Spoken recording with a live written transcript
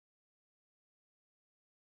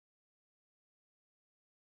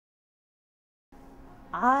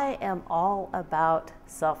I am all about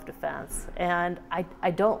self-defense, and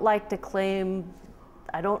I don't like to claim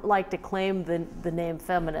the name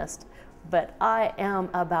feminist, but I am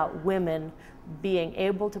about women being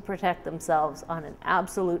able to protect themselves on an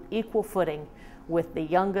absolute equal footing with the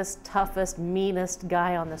youngest, toughest, meanest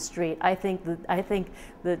guy on the street. I think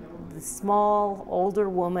the small, older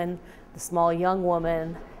woman, the small, young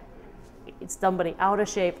woman, somebody out of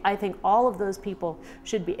shape, I think all of those people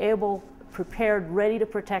should be able, prepared, ready to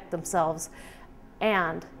protect themselves.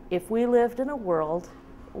 And if we lived in a world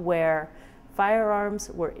where firearms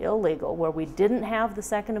were illegal, where we didn't have the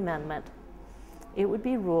Second Amendment, it would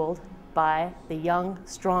be ruled by the young,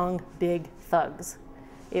 strong, big thugs.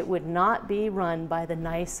 It would not be run by the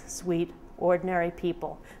nice, sweet, ordinary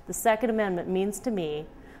people. The Second Amendment means to me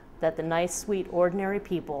that the nice, sweet, ordinary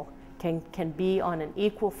people can be on an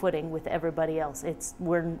equal footing with everybody else.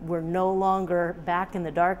 We're no longer back in the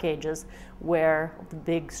Dark Ages where the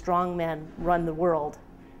big, strong men run the world.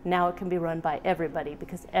 Now it can be run by everybody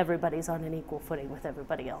because everybody's on an equal footing with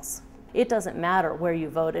everybody else. It doesn't matter where you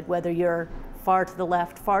voted, whether you're far to the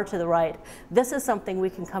left, far to the right. This is something we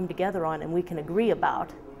can come together on and we can agree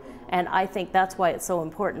about. And I think that's why it's so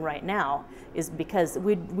important right now, is because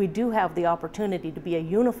we do have the opportunity to be a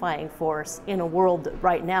unifying force in a world that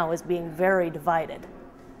right now is being very divided.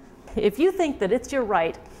 If you think that it's your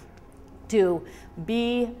right to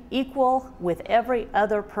be equal with every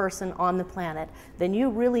other person on the planet, then you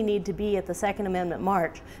really need to be at the Second Amendment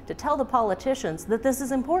March to tell the politicians that this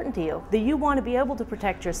is important to you, that you want to be able to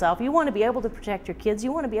protect yourself, you want to be able to protect your kids,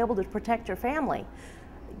 you want to be able to protect your family.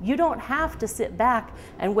 You don't have to sit back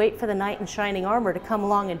and wait for the knight in shining armor to come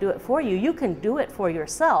along and do it for you. You can do it for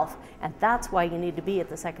yourself, and that's why you need to be at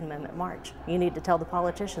the Second Amendment March. You need to tell the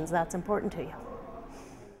politicians that's important to you.